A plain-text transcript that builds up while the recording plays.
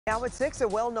Now at 6, a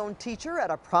well-known teacher at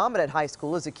a prominent high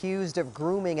school is accused of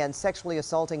grooming and sexually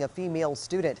assaulting a female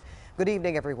student. Good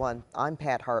evening, everyone. I'm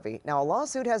Pat Harvey. Now, a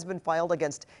lawsuit has been filed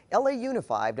against LA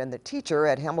Unified and the teacher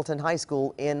at Hamilton High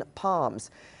School in Palms.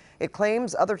 It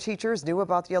claims other teachers knew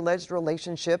about the alleged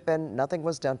relationship and nothing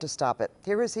was done to stop it.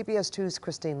 Here is CBS 2's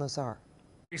Kristine Lazar.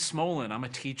 Smolin, I'm a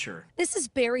teacher. This is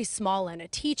Barry Smolin, a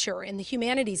teacher in the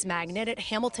humanities magnet at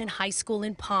Hamilton High School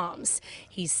in Palms.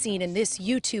 He's seen in this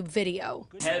YouTube video.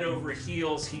 Head over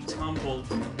heels, he tumbled.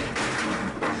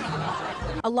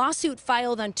 A lawsuit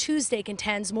filed on Tuesday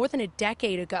contends more than a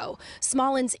decade ago,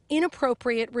 Smolin's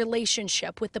inappropriate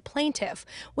relationship with the plaintiff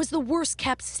was the worst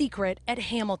kept secret at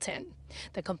Hamilton.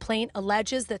 The complaint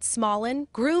alleges that Smolin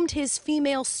groomed his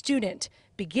female student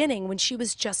beginning when she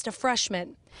was just a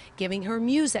freshman, giving her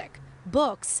music,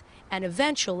 books, and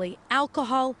eventually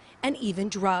alcohol and even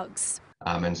drugs.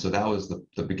 And so that was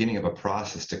the beginning of a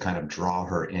process to kind of draw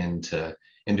her into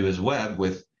his web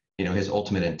with, his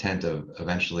ultimate intent of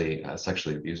eventually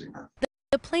sexually abusing her.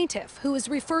 The plaintiff, who is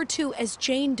referred to as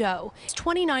Jane Doe, is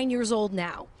 29 years old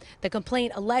now. The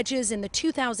complaint alleges in the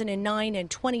 2009 and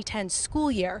 2010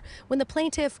 school year, when the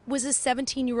plaintiff was a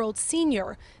 17-year-old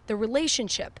senior, the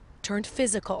relationship turned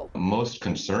physical. Most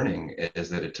concerning is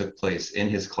that it took place in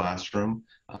his classroom.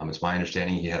 It's my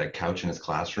understanding he had a couch in his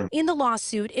classroom. In the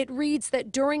lawsuit, it reads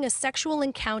that during a sexual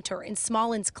encounter in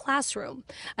Smolin's classroom,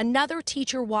 another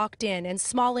teacher walked in and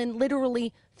Smolin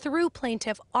literally threw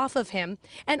plaintiff off of him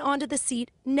and onto the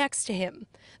seat next to him.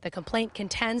 The complaint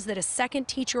contends that a second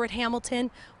teacher at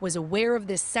Hamilton was aware of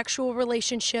this sexual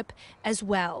relationship as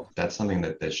well. That's something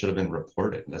that should have been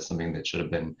reported. That's something that should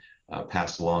have been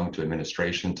passed along to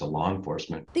administration, to law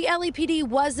enforcement. The LAPD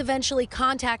was eventually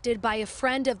contacted by a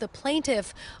friend of the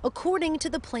plaintiff, according to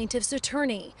the plaintiff's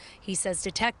attorney. He says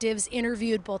detectives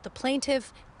interviewed both the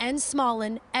plaintiff and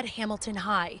Smolin at Hamilton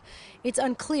High. It's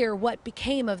unclear what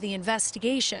became of the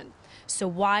investigation. So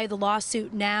why the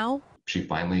lawsuit now? She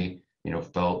finally,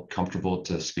 felt comfortable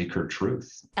to speak her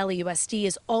truth. LAUSD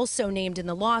is also named in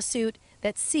the lawsuit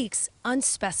that seeks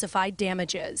unspecified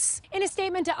damages. In a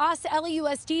statement to us,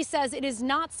 LAUSD says it has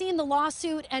not seen the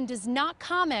lawsuit and does not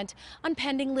comment on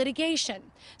pending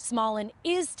litigation. Smolin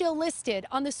is still listed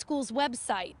on the school's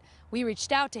website. We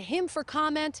reached out to him for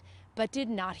comment, but did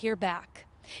not hear back.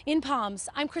 In Palms,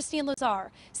 I'm Kristine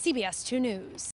Lazar, CBS 2 News.